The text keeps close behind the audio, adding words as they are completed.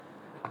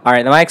All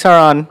right, the mics are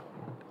on,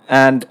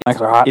 and Mics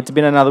are hot. it's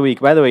been another week.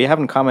 By the way, you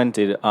haven't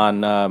commented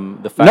on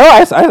the fact. No,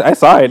 I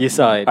saw it. You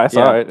saw it. I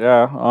saw it.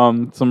 Yeah.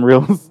 Some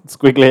real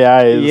squiggly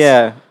eyes.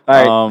 Yeah.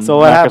 All right. So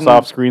what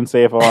Microsoft happened?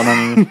 screensaver on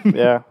them.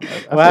 Yeah.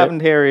 What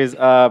happened here is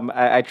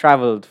I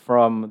traveled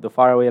from the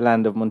faraway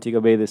land of Montego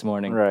Bay this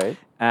morning. Right.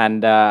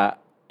 And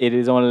it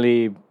is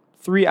only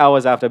 3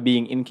 hours after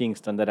being in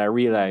Kingston that I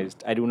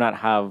realized I do not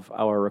have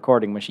our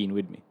recording machine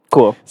with me.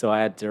 Cool. So I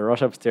had to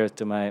rush upstairs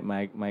to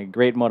my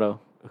great mother,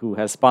 who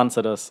has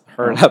sponsored us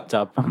her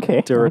laptop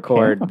to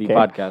record the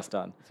podcast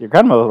on. It's your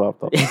grandmother's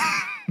laptop.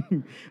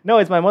 No,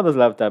 it's my mother's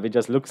laptop. It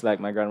just looks like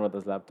my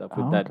grandmother's laptop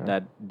with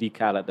that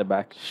decal at the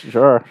back.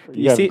 Sure.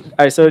 You see,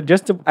 all right, so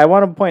I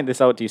want to point this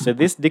out to you. So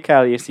this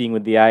decal you're seeing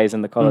with the eyes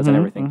and the colors and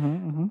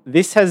everything,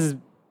 this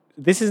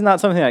is not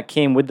something that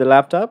came with the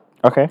laptop.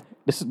 Okay.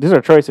 These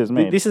are choices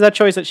made. This is a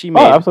choice that she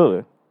made. Oh,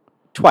 absolutely.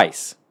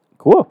 Twice.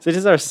 Cool. So this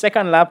is our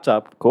second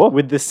laptop Cool.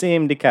 with the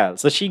same decal.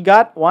 So she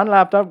got one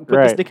laptop, put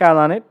this Right. decal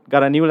on it,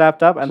 got a new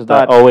laptop, and She's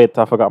thought, like, oh, wait,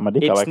 I forgot my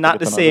decal. it's not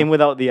the same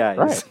without the eyes.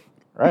 Right.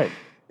 Right.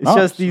 It's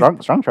just these.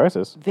 strong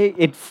choices.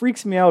 It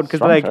freaks me out because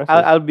Strong like choices.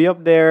 I'll be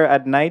up there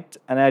at night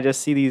and I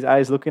just see these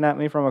eyes looking at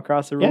me from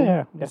across the room.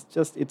 Yeah.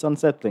 It's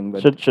unsettling.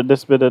 But Should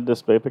this be the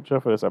display picture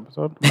for this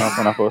episode?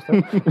 When I post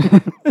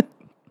it?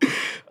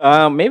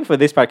 maybe for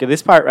this part, 'cause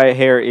this part right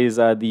here is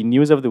the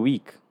news of the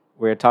week.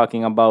 We're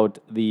talking about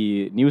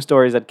the news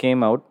stories that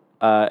came out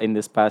in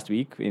this past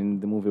week in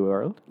the movie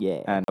world. Yeah.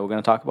 And we're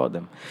going to talk about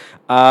them.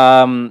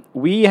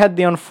 We had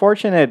the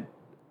unfortunate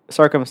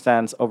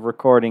circumstance of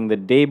recording the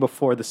day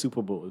before the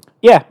Super Bowl.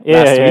 Yeah.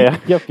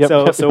 Yep.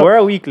 So we're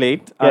a week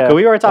late. Yeah, 'Cause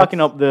we were talking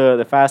up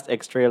the Fast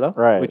X trailer,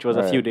 Right, which was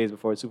a few right. days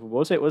before the Super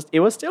Bowl. So it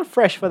was still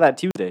fresh for that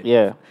Tuesday.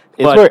 Yeah.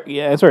 But-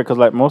 It's weird because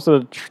like most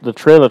of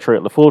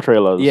the full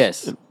trailers,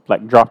 Yes.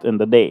 like dropped in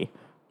the day.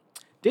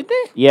 Did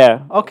they? Yeah.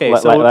 Okay,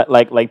 Like, so-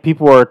 like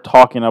people were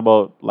talking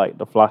about like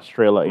the Flash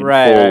trailer in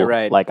Right, full,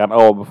 right. like an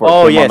hour before.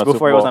 Oh it came yes, on the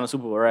before Super it was Bowl. on the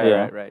Super Bowl. Right,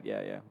 Yeah. right,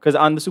 yeah. Because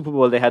on the Super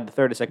Bowl they had the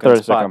 30-second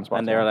 30-second spot, spot,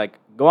 and they yeah. were like,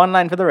 "Go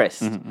online for the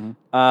rest."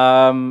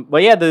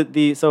 But yeah,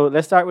 the so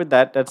let's start with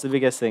that. That's the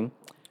biggest thing.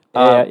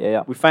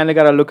 Yeah. We finally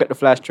got a look at the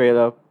Flash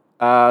trailer.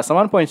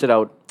 Someone pointed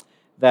out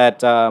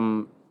that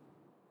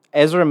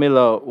Ezra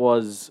Miller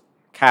was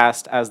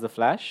cast as the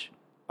Flash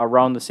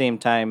around the same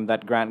time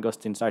that Grant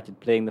Gustin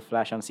started playing the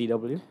Flash on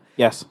CW.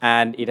 Yes.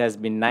 And it has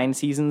been 9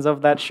 seasons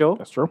of that show.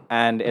 That's true.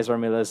 And Ezra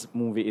Miller's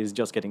movie is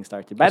just getting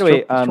started. By the That's way,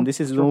 true, that's true, this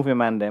is the movie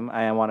Man Dem.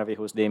 I am one of your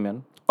hosts,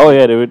 Damien. Oh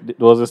yeah,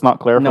 was this not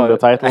clear No. from the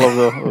title of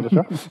the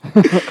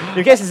show?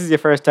 In case this is your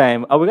first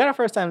time, we got a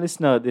first time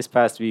listener this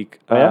past week.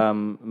 Oh, yeah?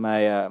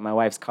 My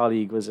wife's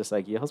colleague was just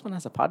like, "Your husband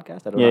has a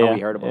podcast." I don't Yeah, know how yeah,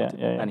 he heard about it,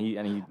 yeah. and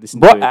he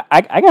listened Bro, to it.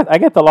 I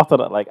get a lot of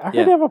that. Like, I heard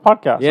Yeah. they have a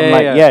podcast. Yeah, I'm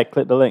like, yeah.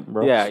 click the link,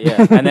 bro. Yeah.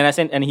 And then I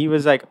sent, and he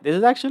was like, "This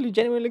is actually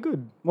genuinely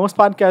good. Most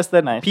podcasts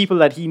that Nice. people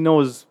that he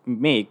knows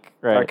make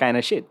are Right. kind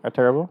of shit." Are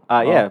terrible.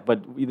 Yeah,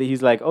 but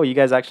he's like, "Oh, you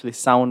guys actually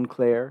sound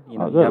clear." You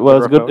know, Oh, you good. have Well,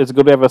 the it's good. workout. It's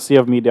good to have a sea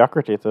of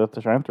mediocrity to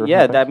shine through.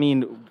 Yeah, that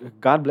mean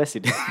God bless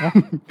it.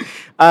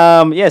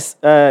 Yes.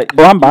 Well,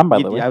 I'm Bam,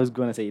 by the way. I was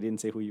gonna say you didn't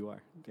say who you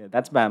are. Yeah,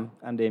 that's Bam.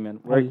 I'm Damien.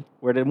 Hi.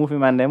 We're the movie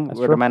Man Dem. That's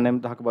We're true. the Man Dem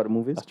to talk about the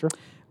movies. That's true.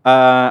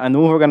 And the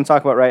movie we're gonna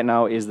talk about right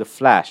now is The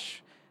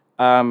Flash.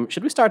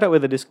 Should we start out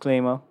with a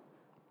disclaimer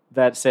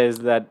that says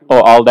that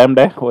Oh, all them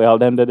there. We all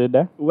them that did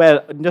there.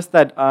 well, just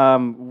that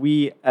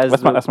we as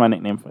That's my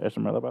nickname for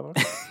Ezra Miller, by the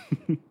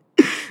way.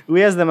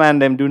 we as the Man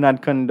Dem do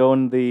not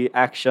condone the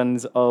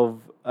actions of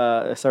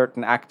a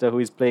certain actor who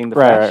is playing the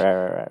Right.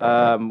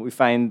 Flash. We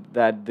find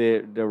that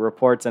the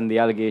reports and the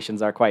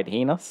allegations are quite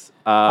heinous.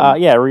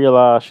 Yeah, real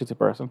shitty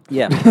person.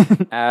 Yeah.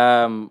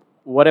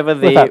 Whatever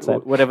With that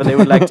said. they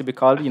would like to be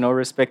called,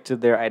 respect to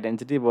their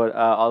identity, but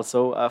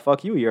also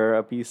fuck you, you're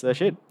a piece of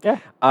shit. Yeah.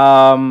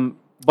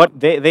 But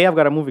they have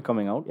got a movie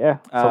coming out. Yeah.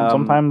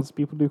 Sometimes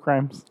people do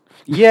crimes.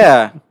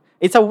 Yeah.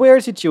 It's a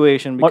weird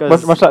situation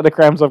because Much like the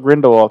crimes of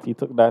Grindelwald, he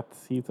took that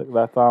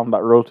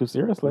role too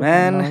seriously.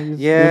 Man, he's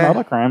yeah. doing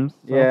other crimes.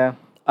 So. yeah.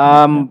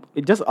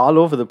 It just all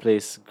over the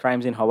place.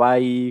 Crimes in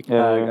Hawaii.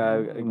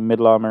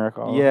 Middle of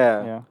America.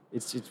 Yeah.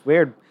 It's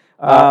weird.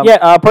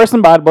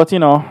 Person bad, but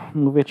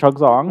movie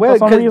chugs on. Well, for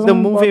some because reason, the but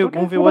movie okay,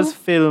 movie was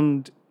whatever.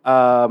 filmed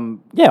long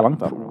time.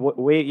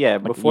 before year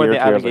the or 2 years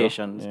ago.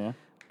 allegations.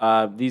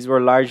 Yeah. These were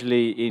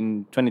largely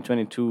in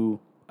 2022.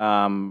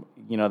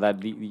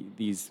 That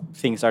these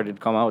things started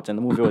to come out, and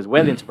the movie was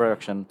well into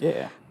production.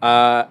 Yeah.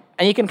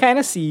 And you can kind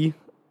of see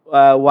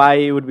why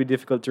it would be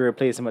difficult to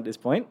replace him at this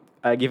point,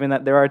 given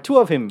that there are two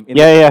of him.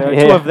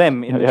 Two of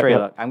them in the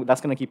trailer.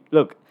 That's gonna keep.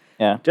 Look,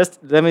 Yeah. just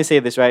let me say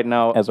this right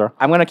now. Ezra.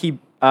 I'm gonna keep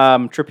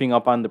tripping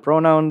up on the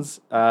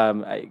pronouns.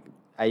 I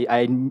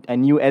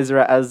knew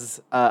Ezra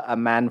as a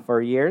man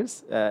for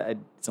years.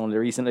 It's only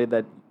recently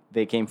that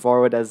they came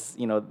forward as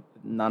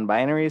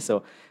non-binary.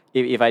 So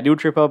if I do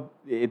trip up,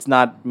 it's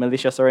not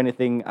malicious or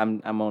anything.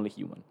 I'm only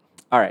human.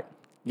 All right,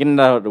 getting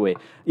that out of the way.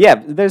 Yeah,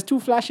 there's two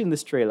Flash in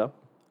this trailer.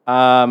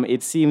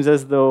 It seems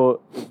as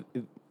though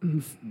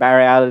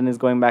Barry Allen is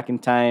going back in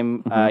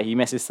time. He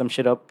messes some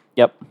shit up.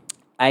 Yep.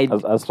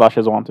 as Flash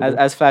is wanted to do.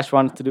 as Flash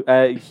wants to do.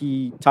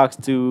 He talks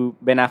to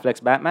Ben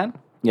Affleck's Batman.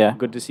 Yeah.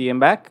 Good to see him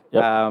back.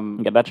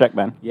 Yep. Get that check,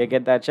 man. Yeah,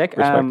 get that check.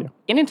 Respect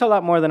you. Into a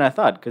lot more than I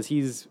thought because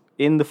he's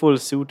in the full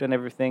suit and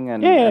everything.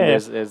 And, Yeah.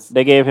 and there's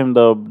They gave him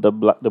the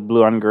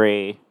blue and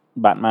gray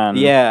Batman.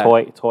 Yeah.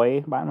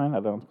 Toy Batman. I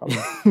don't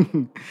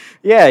know.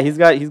 yeah, he's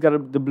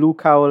got the blue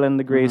cowl and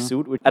the gray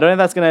suit. Which, I don't know if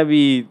that's gonna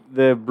be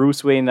the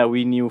Bruce Wayne that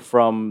we knew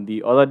from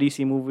the other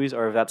DC movies,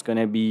 or if that's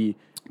gonna be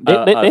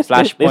a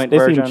Flashpoint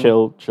version. They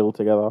seem chill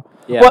together.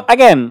 Yeah. Well,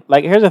 again,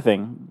 like here's the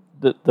thing: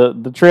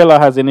 the trailer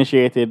has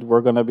initiated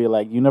we're gonna be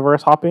like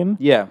universe hopping.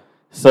 Yeah.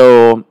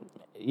 So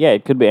yeah,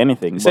 it could be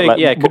anything. So but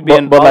it could be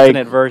an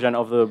alternate version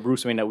of the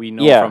Bruce Wayne that we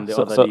know from the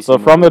other DC so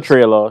from the movies.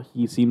 trailer,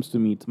 he seems to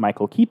meet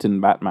Michael Keaton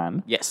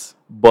Batman. Yes.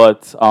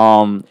 But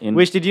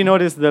Which did you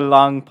notice the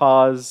long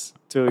pause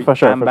to For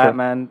sure.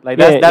 Batman? Like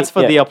Yeah, that's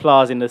for yeah. the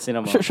applause in the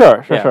cinema.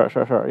 Sure.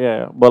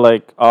 Yeah. But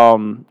like,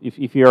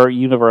 if you're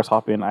universe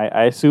hopping,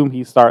 I assume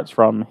he starts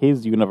from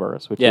his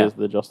universe, which is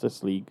the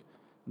Justice League,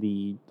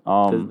 the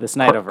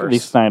Snyderverse. The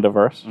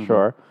Snyderverse,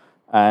 sure.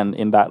 And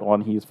in that one,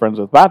 he's friends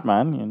with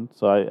Batman, and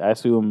so I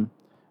assume.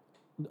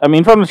 I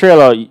mean, from the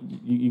trailer,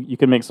 you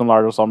can make some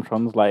large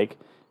assumptions like.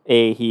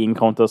 He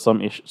encounters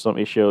some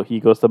issue. He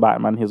goes to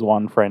Batman, his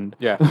one friend,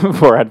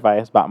 for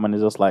advice. Batman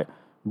is just like,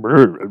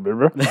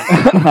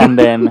 and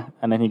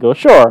then he goes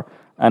sure,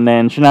 and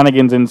then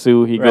shenanigans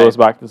ensue. He goes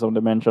back to some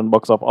dimension,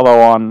 bucks up other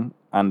one,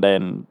 and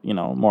then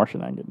more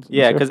shenanigans.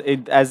 Yeah, because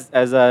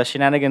as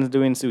shenanigans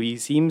do ensue, he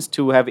seems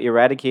to have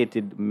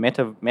eradicated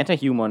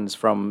meta-humans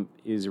from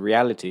his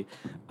reality.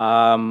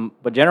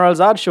 But General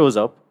Zod shows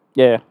up.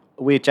 Yeah.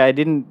 Which I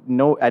didn't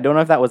know. I don't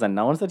know if that was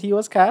announced that he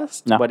was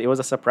cast, but it was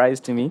a surprise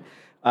to me.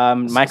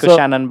 Michael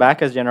Shannon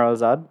back as General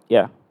Zod.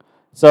 Yeah.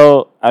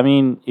 So I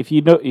mean, if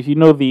you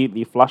know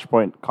the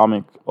Flashpoint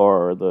comic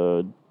or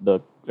the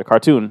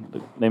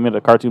cartoon, they made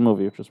a cartoon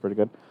movie which was pretty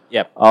good.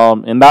 Yep.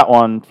 In that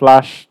one,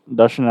 Flash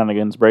does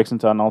shenanigans, breaks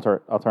into an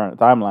alternate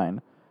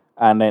timeline,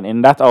 and then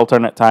in that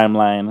alternate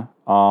timeline,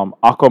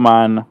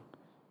 Aquaman's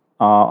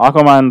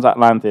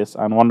Atlantis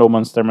and Wonder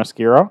Woman's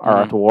Themyscira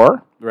are at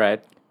war.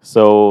 Right.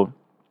 So,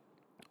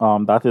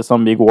 that is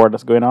some big war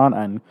that's going on,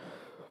 and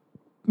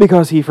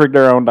because he freaked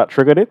around, that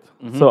triggered it.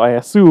 So I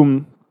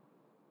assume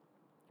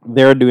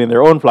they're doing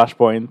their own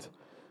Flashpoint,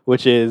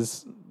 which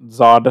is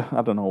Zod,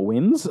 I don't know,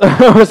 wins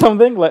or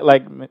something.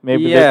 Like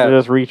maybe they're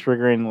just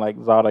re-triggering like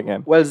Zod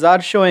again. Well,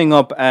 Zod showing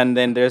up and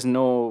then there's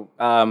no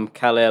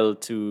Kal-El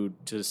to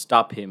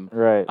stop him.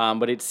 Right.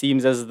 But it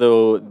seems as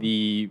though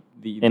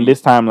in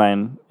this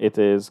timeline, it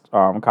is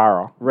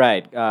Kara.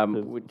 Right.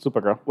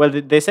 Supergirl. Well,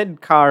 they said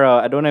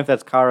Kara. I don't know if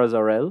that's Kara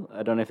Zor-El.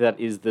 I don't know if that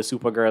is the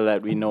Supergirl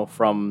that we know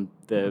from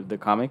the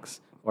comics,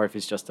 or if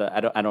it's just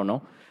I don't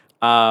know.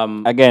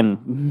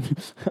 Again,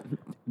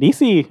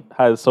 DC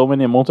has so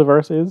many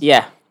multiverses.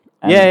 Yeah.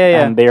 And,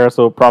 Yeah. And they are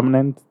so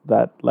prominent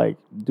that like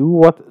do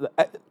what.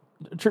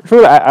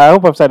 Truly, I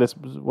hope I've said this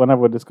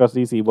whenever we discuss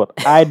DC, but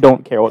I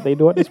don't care what they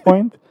do at this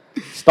point.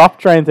 Stop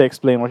trying to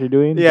explain what you're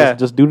doing. Yeah.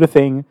 Just do the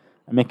thing.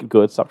 Make it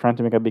good. Stop trying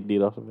to make a big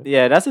deal out of it.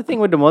 Yeah, that's the thing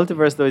with the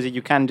multiverse, though, is that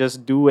you can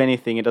just do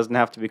anything. It doesn't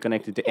have to be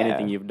connected to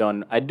anything you've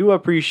done. I do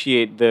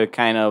appreciate the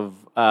kind of,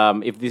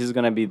 if this is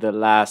going to be the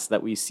last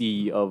that we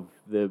see of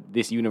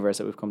this universe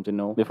that we've come to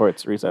know. Before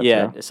it's reset.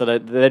 Yeah, so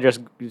that they're just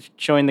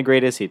showing the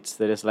greatest hits.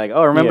 They're just like,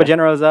 oh, remember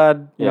General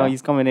Zod? You know,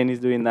 he's coming in, he's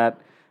doing that.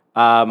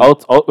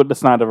 Out with the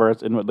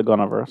Snyderverse, in with the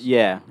Gunnerverse.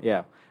 Yeah.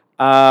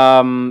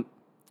 How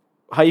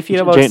you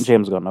feel about...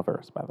 James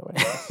Gunnerverse, by the way.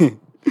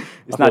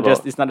 It's not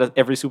just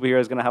every superhero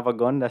is gonna have a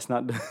gun. That's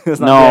not the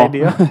No.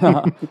 idea.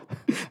 Not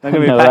gonna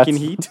be packing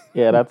heat.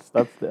 Yeah, that's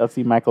the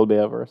Michael Bay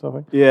or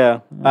something. Yeah.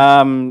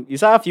 You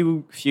saw a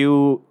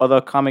few other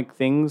comic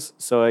things.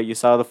 So you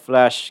saw the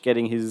Flash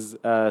getting his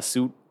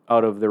suit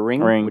out of the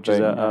ring which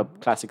is a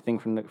classic thing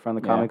from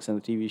the comics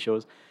and the TV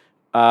shows.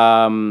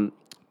 There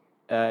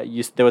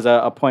was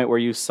a point where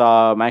you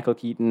saw Michael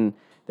Keaton.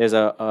 There's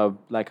a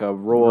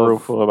row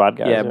full of bad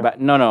guys. Yeah,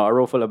 a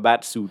row full of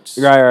bat suits.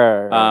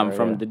 Right.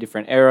 From the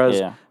different eras.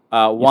 Yeah.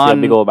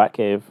 One big old bat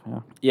cave.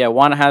 Yeah,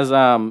 one has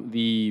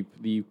the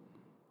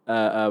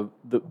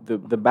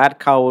bat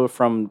cowl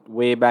from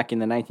way back in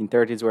the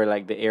 1930s, where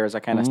like the ears are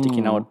kind of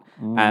sticking out,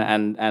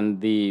 and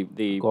the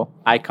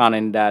icon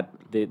in that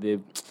the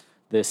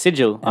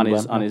sigil on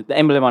his the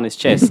emblem on his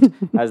chest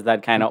has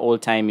that kind of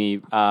old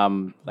timey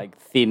like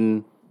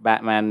thin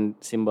Batman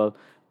symbol.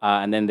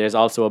 And then there's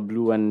also a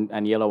blue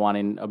and yellow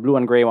one a blue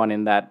and gray one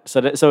in that. So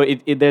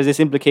there's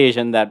this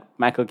implication that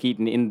Michael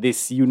Keaton in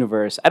this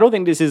universe. I don't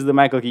think this is the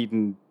Michael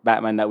Keaton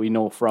Batman that we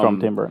know from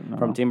Tim Burton.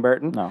 From Tim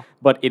Burton. No.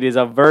 But it is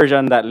a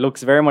version that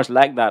looks very much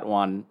like that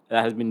one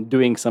that has been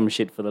doing some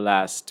shit for the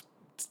last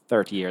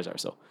 30 years or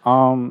so.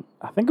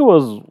 I think it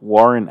was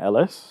Warren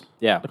Ellis.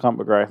 Yeah. The comic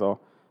book writer.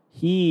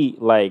 He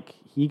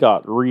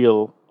got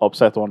real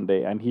upset one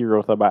day and he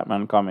wrote a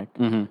Batman comic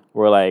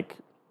where like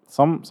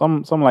some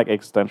like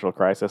existential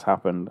crisis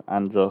happened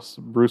and just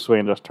Bruce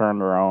Wayne just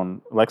turned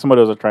around. Like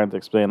somebody was trying to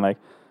explain like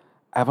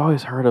I've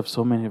always heard of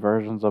so many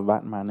versions of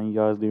Batman, and you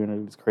guys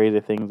doing these crazy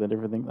things and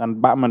everything.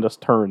 And Batman just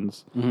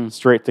turns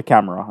straight to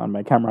camera, and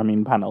by camera I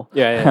mean panel,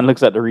 and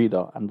looks at the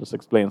reader and just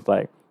explains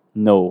like,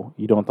 "No,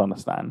 you don't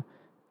understand.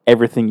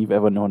 Everything you've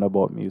ever known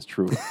about me is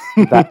true.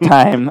 That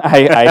time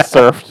I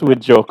surfed with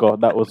Joker,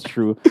 that was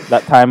true.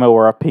 That time I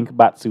wore a pink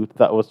batsuit,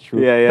 that was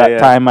true. That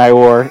time I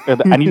wore,"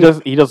 and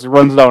he just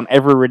runs down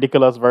every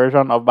ridiculous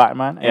version of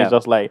Batman, and it's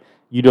just like,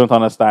 "You don't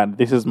understand.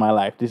 This is my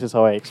life. This is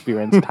how I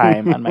experience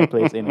time and my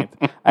place in it.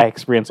 I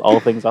experience all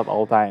things at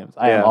all times.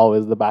 I am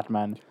always the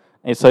Batman."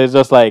 And so it's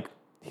just like,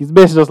 he's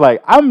basically just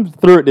like, I'm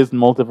through this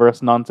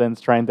multiverse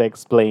nonsense trying to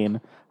explain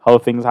how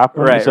things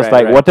happen. It's just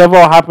whatever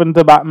happened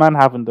to Batman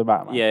happened to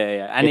Batman.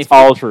 And it's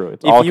all true.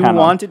 It's all if you canon.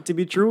 Want it to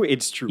be true,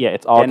 it's true. Yeah,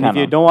 it's all canon. And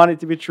if you don't want it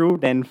to be true,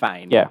 then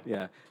fine.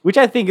 Yeah. Which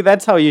I think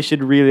that's how you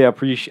should really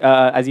appreciate,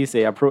 as you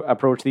say,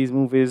 approach these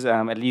movies.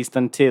 At least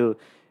until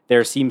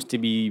there seems to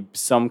be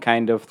some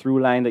kind of through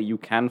line that you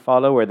can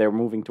follow, where they're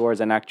moving towards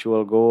an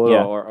actual goal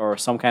or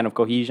some kind of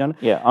cohesion.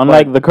 Yeah,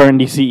 unlike the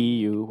current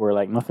DCEU, where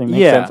like nothing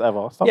makes sense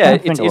ever.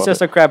 It's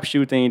just a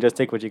crapshoot, and you just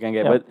take what you can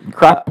get. But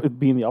crap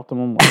being the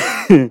optimum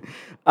one.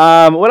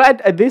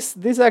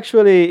 This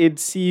actually, it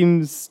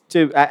seems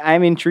to.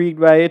 I'm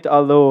intrigued by it,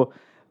 although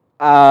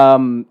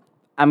I'm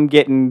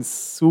getting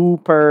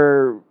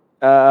super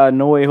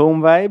No Way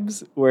Home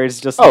vibes, where it's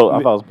just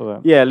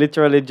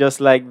literally just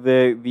like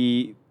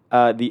the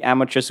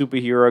amateur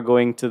superhero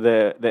going to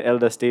the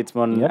elder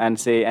statesman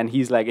and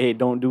he's like, "Hey,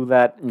 don't do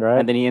that,"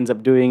 and then he ends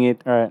up doing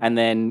it, and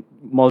then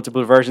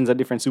multiple versions of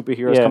different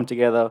superheroes come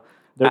together.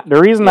 The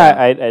reason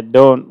I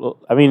don't,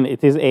 I mean,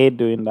 it is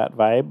doing that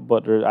vibe,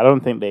 but I don't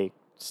think they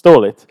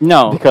stole it.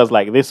 No, because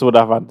like this would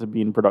have had to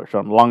be in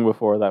production long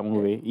before that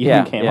movie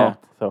even came out.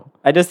 So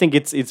I just think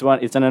it's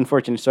an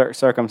unfortunate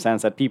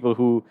circumstance that people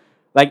who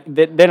like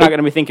they're not going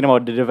to be thinking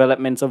about the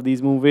developments of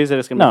these movies. They're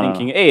just going to be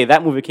thinking, "Hey,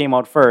 that movie came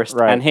out first,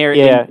 and here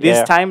in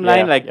this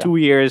timeline, 2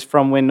 years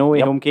from when No Way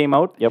Home came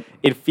out,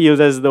 it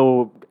feels as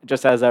though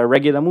just as a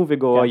regular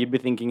moviegoer, you'd be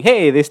thinking,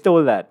 "Hey, they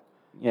stole that."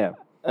 Yeah.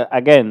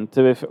 Again,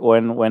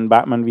 when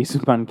Batman v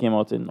Superman came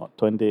out in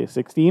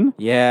 2016,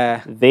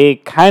 they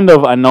kind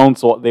of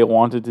announced what they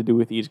wanted to do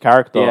with each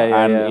character,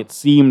 it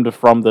seemed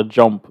from the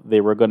jump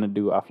they were going to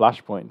do a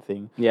Flashpoint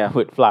thing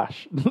with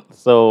Flash.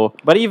 So,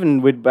 but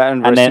even with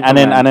Batman and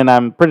then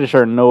I'm pretty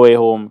sure No Way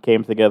Home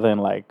came together in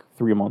like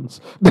 3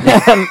 months.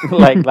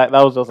 like that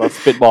was just a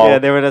spitball. Yeah,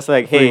 they were just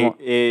like, "Hey,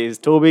 is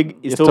Toby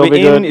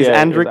in? Is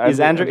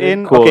Andrew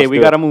in? Cool, okay, we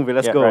got a movie.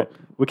 Let's go." Right.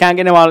 We can't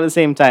get them all at the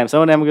same time.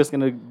 Some of them are just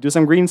going to do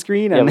some green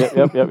screen and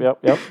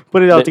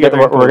put it all together.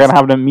 We're going to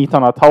have them meet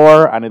on a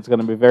tower, and it's going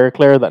to be very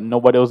clear that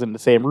nobody was in the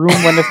same room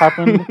when this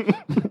happened.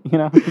 You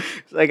know,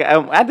 like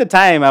at the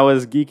time I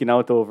was geeking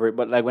out over it,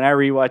 but like when I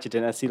rewatch it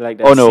and I see like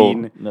that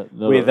scene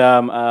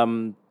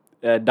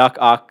with Doc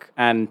Ock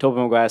and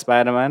Tobey Maguire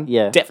Spider-Man,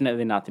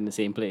 definitely not in the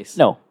same place.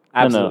 No.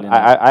 Absolutely. No.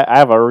 I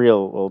have a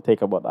real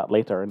take about that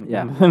later in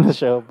the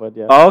show, but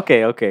yeah. Oh,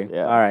 okay.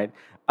 Yeah. All right.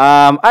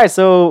 All right.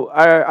 So,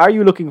 are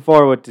you looking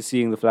forward to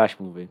seeing the Flash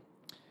movie?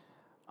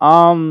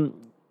 Once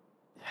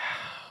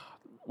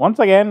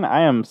again,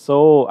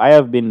 I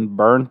have been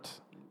burnt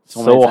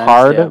so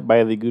hard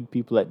by the good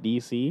people at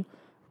DC,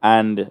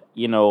 and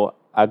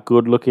a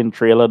good-looking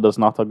trailer does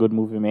not a good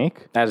movie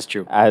make. That is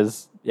true.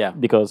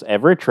 Because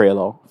every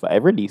trailer for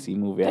every DC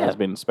movie has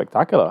been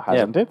spectacular,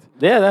 hasn't it?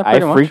 Yeah, I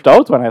freaked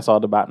out when I saw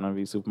the Batman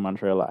v Superman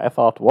trailer. I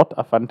thought, what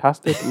a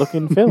fantastic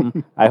looking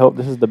film. I hope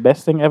this is the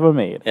best thing ever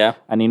made. Yeah.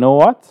 And you know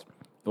what?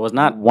 It was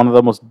not. One of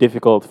the most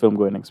difficult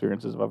film-going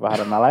experiences I've ever had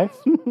in my life.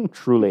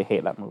 Truly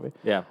hate that movie.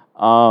 Yeah.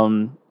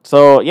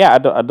 So, yeah, I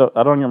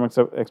don't get my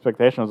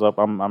expectations up.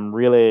 I'm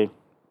really...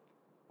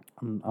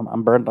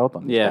 I'm burnt out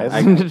on this,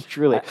 guys.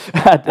 Truly.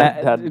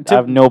 I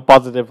have no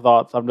positive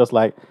thoughts. I'm just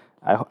like...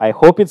 I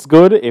hope it's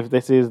good. If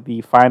this is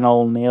the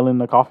final nail in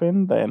the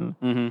coffin, then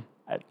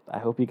I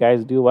hope you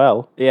guys do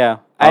well. Yeah.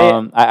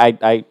 I'm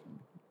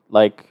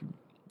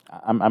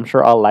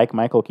sure I'll like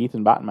Michael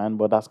Keaton Batman,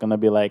 but that's gonna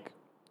be like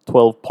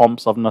 12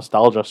 pumps of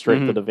nostalgia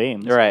straight to the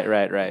veins. Right.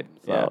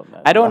 So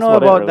I don't know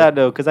about that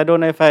though, because I don't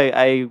know if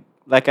I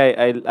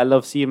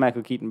love seeing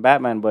Michael Keaton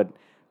Batman, but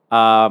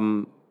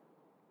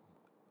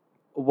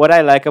what I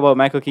like about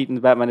Michael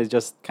Keaton's Batman is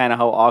just kind of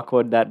how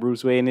awkward that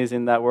Bruce Wayne is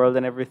in that world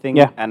and everything.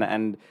 Yeah.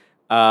 And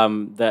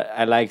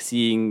I like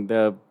seeing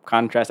the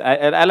contrast.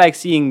 I like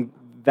seeing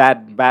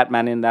that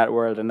Batman in that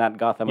world and that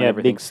Gotham and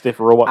everything. Big stiff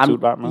robot suit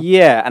Batman.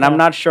 Yeah, and I'm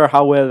not sure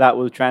how well that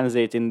will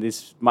translate in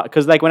this.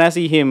 Because like when I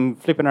see him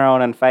flipping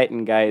around and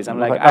fighting guys, I'm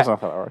like, that's not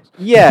how that works.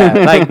 Yeah,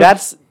 like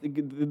that's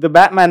the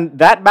Batman.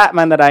 That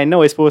Batman that I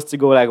know is supposed to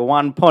go like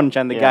one punch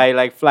and the guy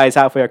like flies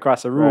halfway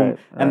across the room,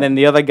 and then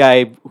the other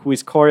guy who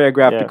is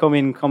choreographed to come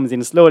in comes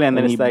in slowly, and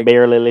then it's like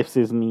barely lifts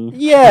his knee.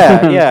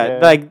 Yeah.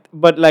 Like,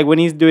 but like when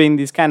he's doing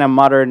this kind of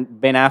modern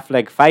Ben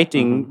Affleck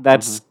fighting,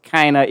 that's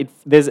kind of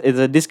there's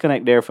a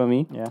disconnect there for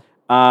me. Yeah.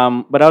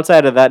 But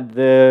outside of that,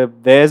 the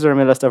Ezra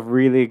Miller stuff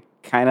really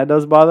kind of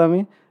does bother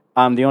me.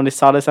 The only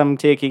solace I'm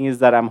taking is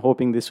that I'm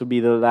hoping this will be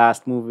the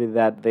last movie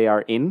that they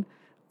are in.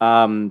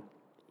 I'm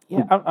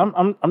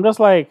just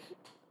like,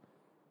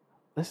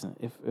 listen,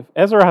 if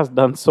Ezra has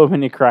done so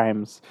many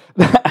crimes,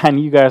 and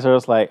you guys are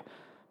just like,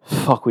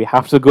 fuck, we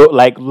have to go.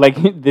 Like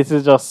this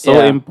is just so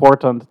Yeah.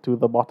 important to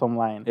the bottom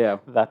line. Yeah.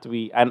 That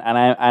we and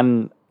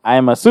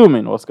I'm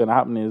assuming what's gonna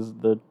happen is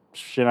the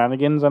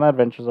shenanigans and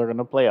adventures are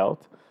gonna play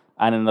out,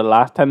 and in the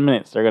last 10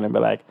 minutes they're gonna be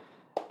like,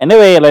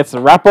 anyway, let's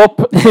wrap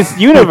up this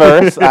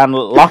universe and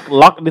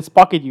lock this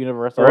pocket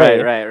universe away.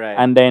 Right.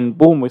 And then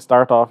boom, we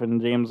start off in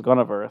James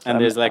Gunniverse. And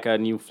there's like a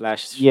new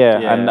Flash.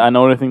 yeah. And the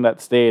only thing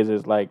that stays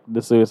is like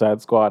the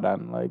Suicide Squad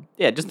and like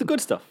just the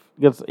good stuff.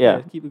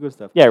 Keep the good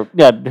stuff. Yeah.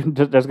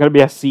 There's gonna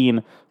be a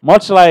scene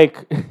much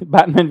like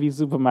Batman v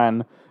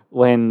Superman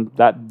when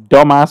that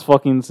dumbass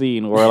fucking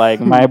scene where like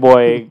my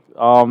boy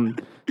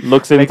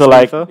looks into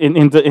like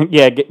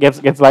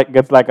gets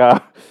like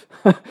a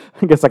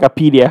gets like a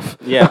PDF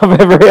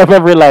of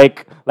every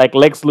like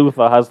Lex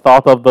Luthor has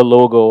thought of the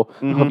logo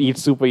of each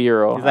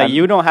superhero. He's like,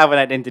 you don't have an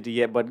identity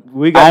yet, but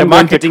we got the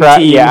marketing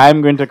team. Yeah,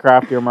 I'm going to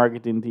craft your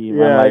marketing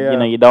team. And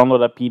like you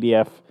download a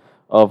PDF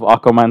of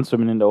Aquaman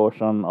swimming in the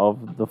ocean,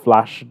 of the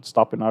Flash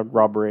stopping a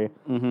robbery.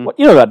 What,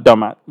 that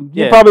dumbass.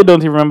 You probably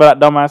don't even remember that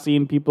dumbass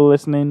scene, people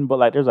listening, but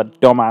like there's a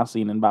dumbass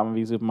scene in Batman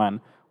v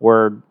Superman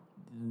where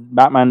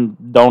Batman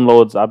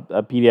downloads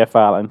a PDF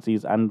file and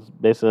sees, and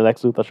basically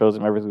Lex Luthor shows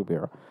him every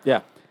superhero.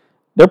 Yeah.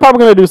 They're probably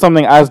going to do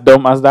something as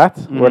dumb as that,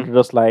 where they're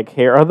just like,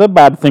 here are the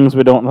bad things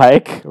we don't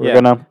like.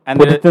 We're going to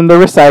put it in the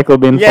recycle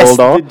bin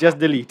folder. Just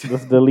delete.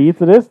 Just delete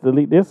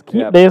this,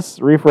 keep this,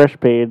 refresh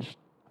page,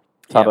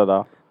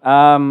 ta-da-da.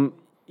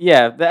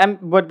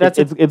 But that's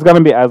it's going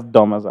to be as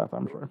dumb as that,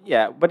 I'm sure.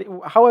 Yeah, but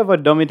however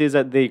dumb it is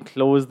that they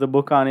close the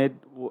book on it,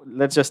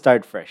 let's just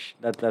start fresh.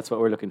 That's what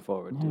we're looking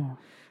forward to.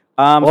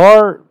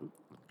 Or,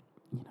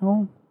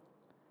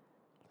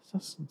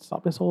 let's just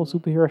stop this whole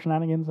superhero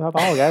shenanigans at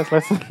all, guys.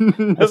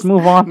 Let's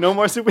move on. No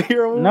more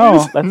superhero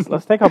movies. No,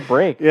 let's take a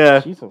break. Yeah,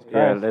 Jesus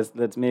Christ. Yeah.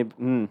 Let's maybe.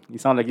 You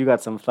sound like you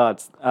got some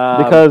thoughts.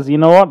 Because you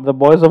know what, the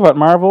boys over at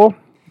Marvel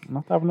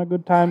not having a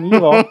good time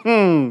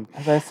either.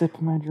 As I sip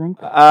my drink.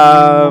 All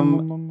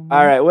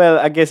right. Well,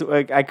 I guess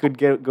I could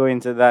go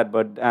into that,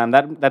 but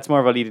that's more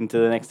of a lead into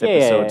the next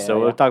episode. So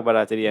we'll talk about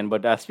that at the end.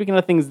 But speaking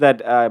of things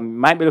that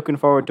might be looking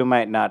forward to,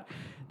 might not.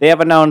 They have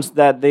announced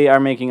that they are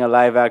making a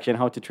live-action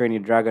How to Train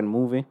Your Dragon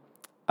movie.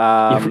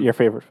 Your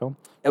favorite film?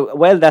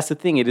 Well, that's the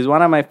thing. It is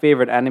one of my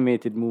favorite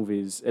animated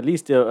movies, at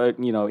least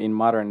in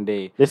modern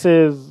day. This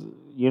is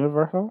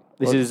Universal?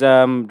 This is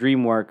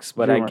DreamWorks,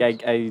 but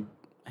I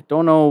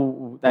don't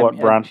know what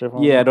branch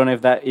of. Yeah, I don't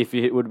know if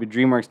it would be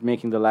DreamWorks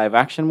making the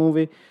live-action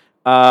movie.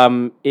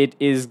 It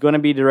is going to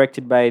be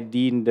directed by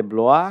Dean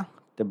DeBlois.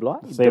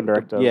 The same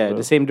director.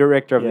 The same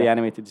director of the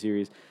animated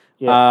series.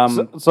 Yeah.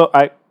 So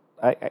I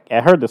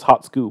heard this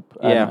hot scoop.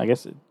 And I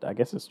guess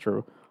it's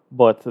true.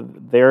 But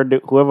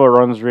whoever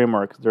runs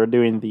DreamWorks, they're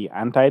doing the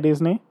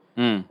anti-Disney,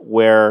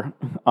 where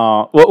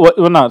no,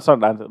 it's not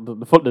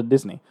the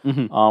Disney,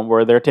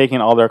 where they're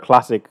taking all their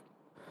classic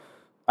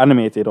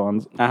animated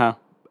ones,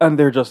 and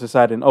they're just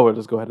deciding, we'll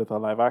just go ahead with a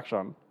live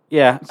action.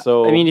 Yeah.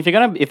 So I mean,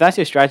 if that's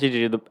your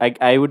strategy,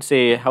 I would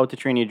say How to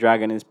Train Your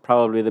Dragon is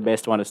probably the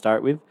best one to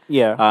start with.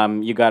 Yeah.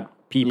 You got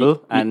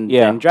people and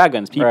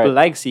dragons. People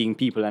like seeing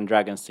people and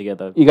dragons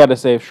together. You got to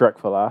save Shrek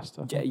for last.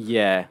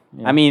 Yeah.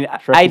 I mean,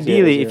 Shrek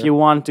ideally, if you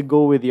want to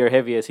go with your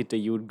heaviest hitter,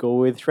 you would go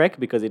with Shrek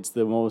because it's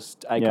the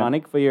most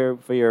iconic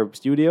for your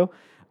studio.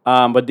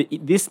 But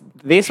this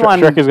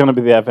one, Shrek is going to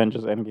be the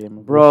Avengers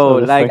Endgame, bro.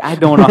 Like I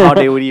don't know how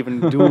they would even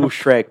do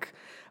Shrek.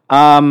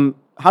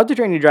 How to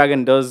Train Your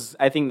Dragon does.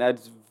 I think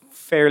that's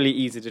fairly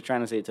easy to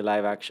translate to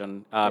live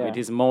action. It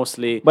is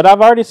mostly. But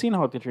I've already seen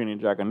How to Train Your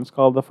Dragon. It's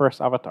called the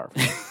first Avatar.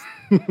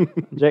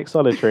 Jake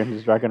Sully trained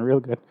his dragon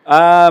real good.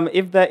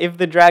 If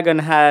the dragon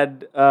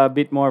had a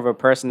bit more of a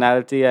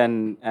personality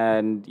and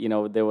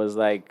there was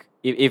like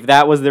if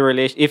that was the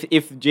relation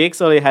if Jake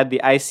Sully had the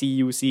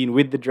ICU scene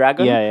with the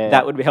dragon,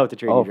 that would be How to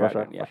Train Your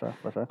Dragon.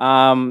 For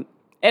sure.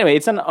 Anyway,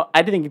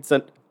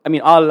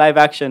 all live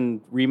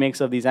action remakes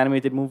of these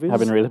animated movies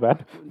have been really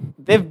bad.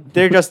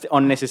 They're just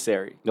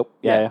unnecessary. Nope.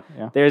 Yeah.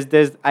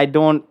 I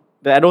don't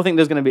think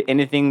there's going to be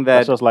anything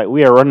that's just like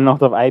we are running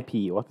out of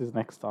IP. What is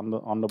next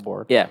on the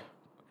board? Yeah.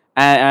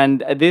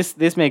 And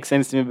this makes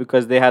sense to me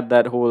because they had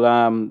that whole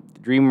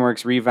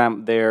DreamWorks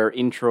revamp their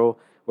intro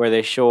where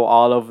they show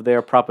all of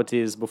their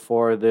properties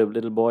before the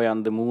little boy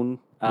on the moon.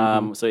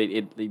 So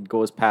it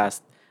goes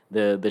past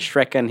the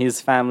Shrek and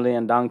his family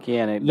and Donkey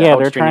and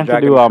they're trying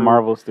to do a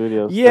Marvel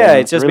Studios. Yeah,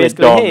 it's just really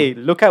basically dumb. Hey,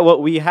 look at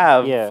what we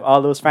have. Yeah.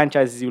 All those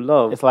franchises you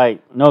love. It's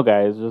like, no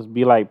guys, just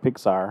be like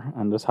Pixar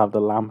and just have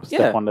the lamp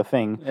step on the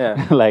thing.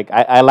 Yeah. Like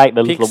I like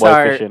the little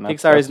boy fishing.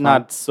 Pixar is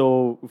not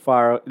so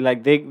far.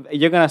 Like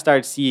you're gonna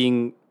start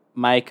seeing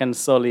Mike and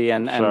Sully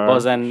and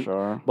Buzz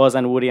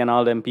and Woody and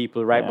all them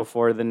people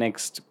before the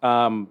next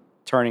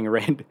turning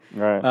red.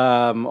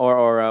 Right.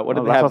 What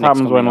did they have next? That's what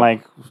happens when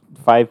like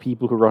 5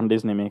 people who run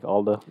Disney make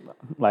all the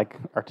like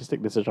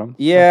artistic decisions.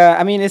 Yeah,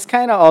 I mean it's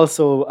kind of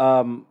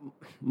also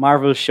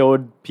Marvel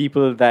showed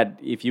people that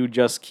if you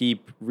just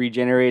keep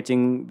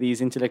regenerating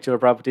these intellectual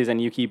properties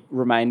and you keep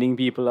reminding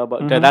people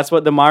about that's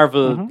what the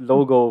Marvel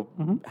logo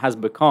has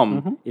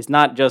become. It's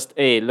not just,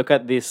 hey, look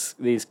at these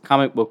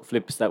comic book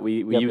flips that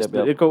we used.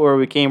 Look at where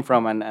we came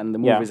from and the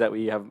movies that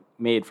we have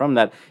made from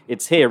that.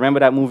 It's, hey, remember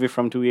that movie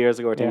from 2 years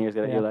ago or 10 years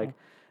ago that you like?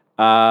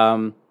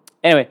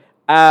 Anyway,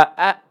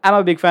 I'm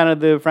a big fan of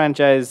the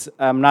franchise.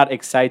 I'm not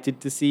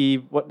excited to see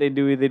what they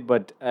do with it,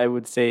 but I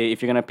would say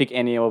if you're going to pick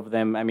any of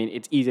them, I mean,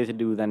 it's easier to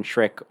do than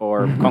Shrek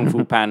or Kung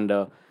Fu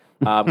Panda.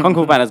 Kung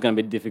Fu Panda is going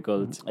to be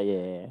difficult.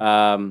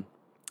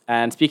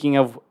 And speaking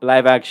of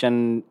live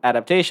action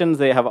adaptations,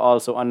 they have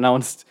also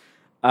announced.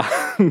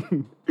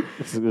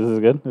 This is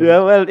good. Yeah,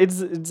 well,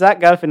 it's Zach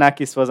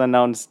Galifianakis was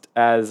announced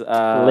as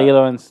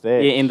Lilo and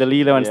Stitch in the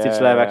Lilo and Stitch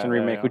live action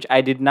remake, which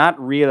I did not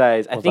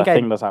realize. I think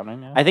that's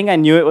happening. Yeah. I think I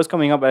knew it was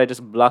coming up, but I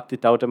just blocked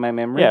it out of my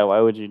memory. Yeah, why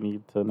would you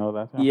need to know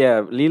that?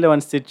 Yeah, Lilo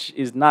and Stitch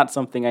is not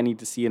something I need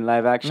to see in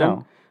live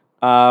action.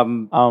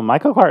 No.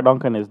 Michael Clark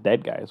Duncan is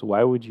dead, guys.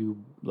 Why would you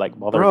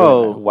bother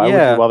doing that? Why would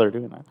you bother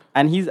doing that?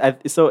 And he's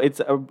so it's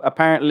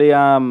apparently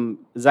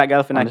Zach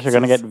Galifianakis. Unless you're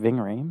gonna get Ving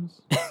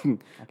Rhames.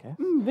 Okay.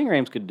 Ving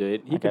Rhames could do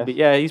it. He could be.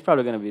 Yeah, he's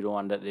probably gonna be the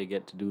one that they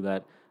get to do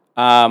that.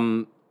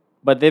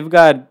 But they've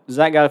got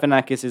Zach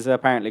Galifianakis is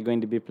apparently going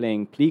to be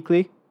playing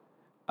Pleakley.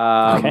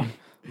 Okay.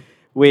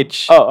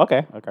 Which. Oh,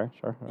 okay,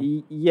 sure.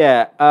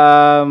 Yeah.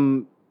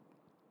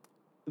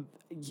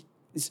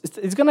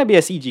 It's gonna be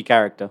a CG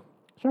character.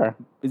 Sure.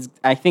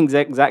 I think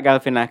Zach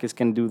Galifianakis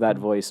can do that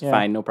voice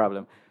fine, no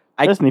problem.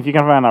 Listen, if you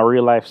can find a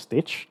real life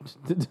Stitch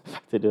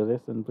to do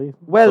this, then please.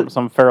 Well,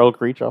 some feral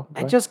creature.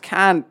 I just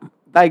can't.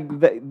 Like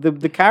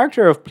the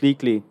character of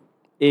Pleakley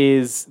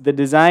is the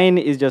design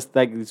is just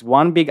like this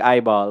one big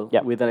eyeball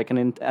with like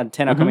an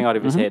antenna coming out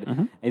of his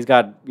head. He's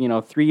got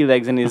 3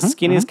 legs and his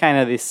skin is kind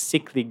of this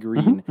sickly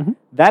green.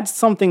 That's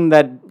something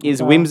that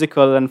is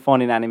whimsical and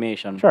fun in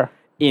animation. Sure.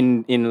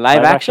 In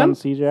live action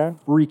CGI,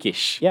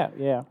 freakish. Yeah.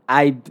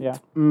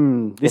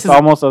 This is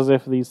almost as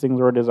if these things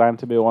were designed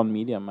to be one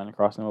medium, and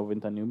crossing over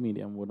into a new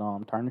medium would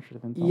tarnish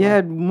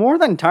it. More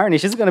than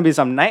tarnish. It's gonna be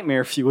some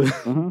nightmare fuel.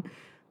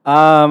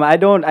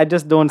 I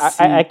just don't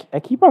see. I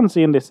keep on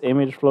seeing this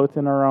image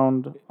floating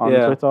around on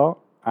Twitter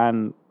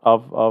and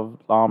of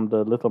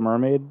the Little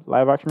Mermaid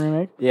live action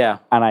remake. Yeah.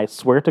 And I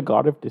swear to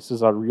God, if this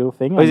is a real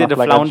thing, is it a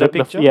flounder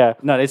picture? Yeah.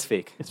 No, it's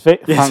fake. It's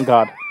fake. Yes. Thank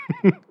God.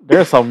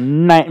 There's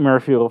some nightmare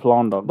fuel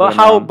flounder. But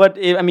how? On. But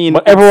I mean,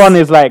 but everyone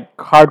is like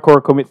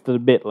hardcore commits to the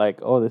bit. Like,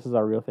 oh, this is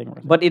a real thing.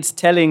 But it's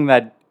telling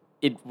that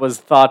it was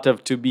thought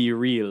of to be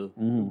real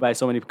by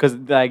so many, because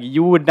like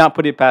you would not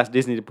put it past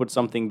Disney to put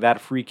something that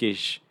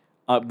freakish.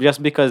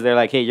 Just because they're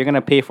like, hey, you're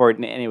gonna pay for it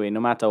anyway, no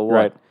matter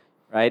what,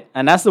 right?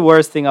 And that's the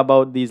worst thing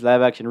about these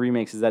live action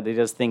remakes is that they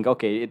just think,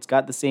 okay, it's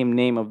got the same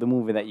name of the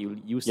movie that you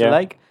used to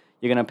like.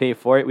 You're gonna pay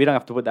for it. We don't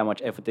have to put that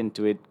much effort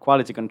into it.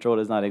 Quality control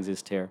does not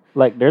exist here.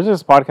 Like, there's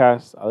this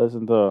podcast I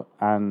listen to,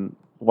 and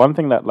one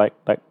thing that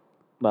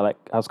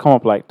has come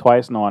up like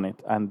twice now on it,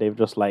 and they've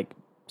just like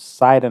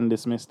sighed and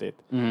dismissed it.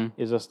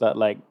 Is just that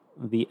like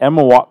the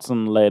Emma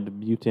Watson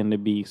led Beauty and the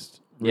Beast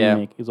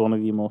remake is one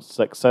of the most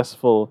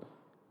successful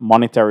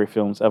monetary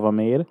films ever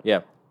made.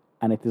 Yeah.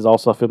 And it is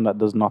also a film that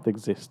does not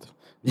exist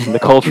in the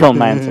cultural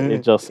mindset.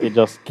 It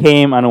just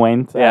came and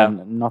went,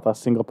 and not a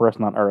single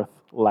person on earth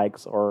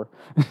likes or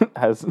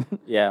has.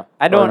 Yeah.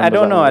 I don't know. I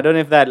don't know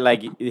if that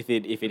like if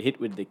it hit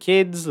with the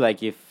kids,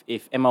 like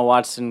if Emma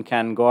Watson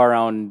can go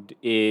around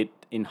it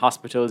in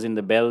hospitals in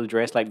the bell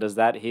dress, like does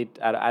that hit?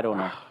 I don't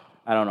know.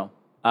 I don't know.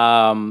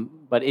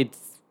 But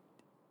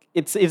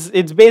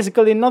it's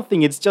basically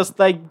nothing. It's just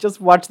like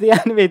watch the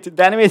animated.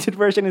 The animated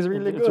version is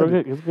really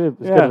good. It's good.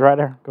 It's good right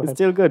there. It's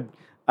still good.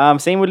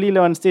 Same with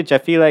Lilo and Stitch. I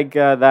feel like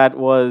that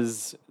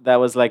was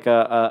like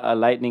a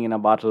lightning in a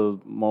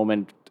bottle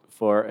moment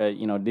for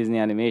Disney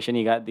animation.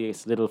 You got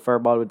this little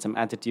furball with some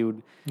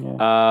attitude.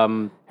 Yeah.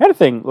 Here's the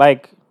thing,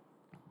 like,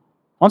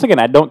 once again,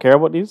 I don't care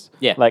about these.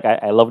 Yeah. Like,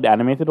 I love the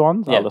animated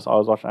ones. Yeah. I'll just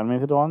always watch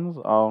animated ones.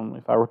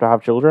 If I were to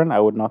have children, I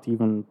would not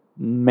even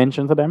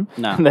mention to them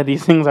that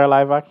these things are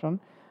live action.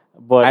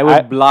 But I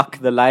would block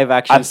the live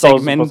action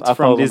segment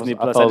from Disney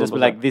Plus. I'd just be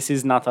like, this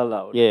is not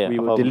allowed. Yeah, we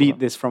will delete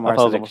this from our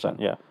selection.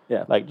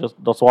 Yeah. Like, just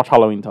watch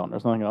Halloween Town.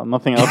 There's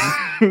nothing else.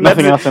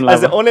 Nothing else in live.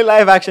 That's the only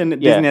live action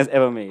Disney has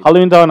ever made.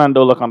 Halloween Town and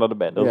Don't Look Under the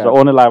Bed. Those are the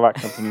only live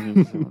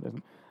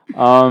action.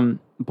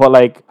 But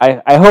like,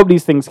 I hope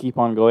these things keep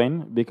on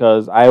going,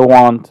 because I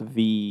want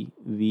the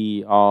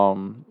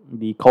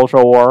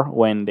culture war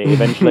when they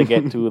eventually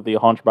get to the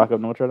Hunchback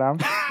of Notre Dame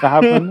to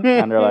happen,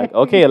 and they're like,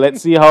 okay,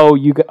 let's see how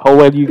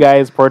well you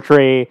guys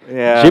portray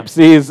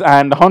gypsies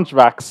and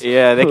hunchbacks.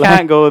 Yeah,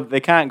 they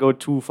can't go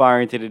too far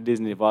into the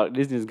Disney vault.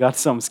 Disney's got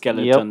some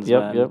skeletons.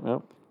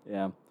 Yep.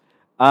 Yeah.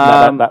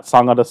 That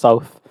Song of the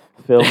South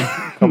film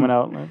coming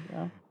out.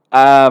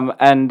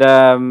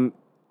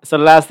 So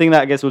the last thing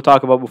that I guess we'll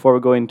talk about before we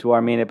go into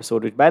our main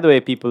episode, which, by the way,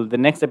 people, the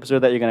next episode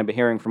that you're going to be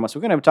hearing from us,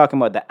 we're going to be talking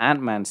about the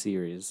Ant-Man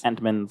series.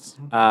 Ant-Man's.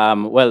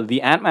 Well,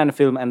 the Ant-Man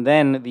film, and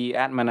then the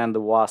Ant-Man and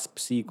the Wasp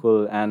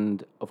sequel,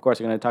 and of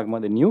course, we're going to talk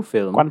about the new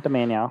film,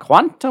 Quantumania.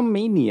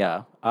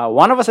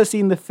 One of us has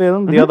seen the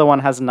film, the other one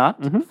has not.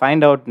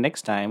 Find out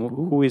next time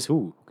who is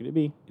who. Could it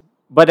be?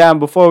 But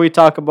before we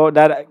talk about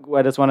that,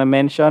 I just want to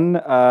mention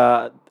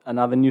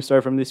another news story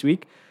from this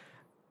week.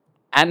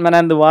 Ant-Man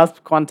and the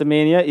Wasp: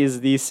 Quantumania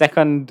is the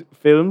second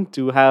film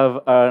to have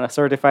a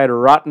certified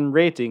rotten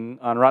rating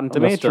on Rotten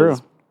Tomatoes. That's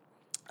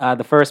true.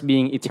 The first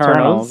being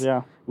Eternals,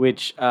 yeah.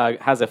 which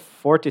has a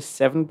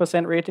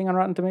 47% rating on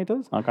Rotten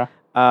Tomatoes. Okay.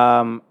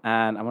 And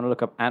I'm going to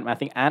look up Ant-Man. I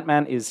think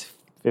Ant-Man is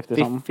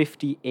 50-something.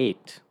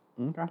 58.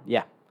 Okay.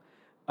 Yeah.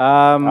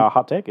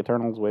 Hot take.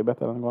 Eternals way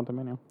better than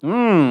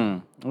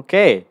Quantumania.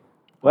 Okay.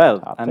 Well,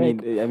 Hot I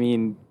take.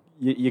 mean,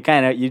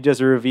 you just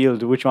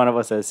revealed which one of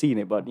us has seen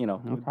it, but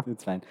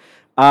it's fine.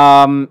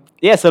 So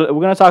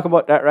we're gonna talk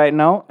about that right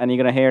now, and you're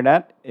gonna hear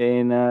that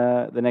in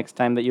the next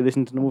time that you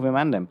listen to the movie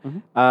Man Dem.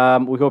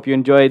 We hope you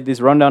enjoyed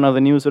this rundown of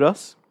the news with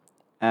us,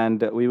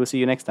 and we will see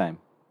you next time.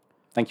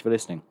 Thank you for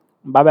listening.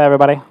 Bye bye,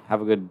 everybody.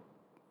 Have a good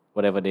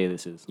whatever day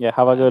this is. Yeah,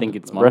 have a good think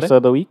it's rest Monday.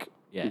 of the week.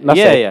 Yeah, That's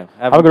yeah, safe. yeah.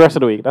 Have a good rest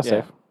of the week. That's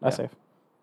Yeah, safe. That's yeah. safe.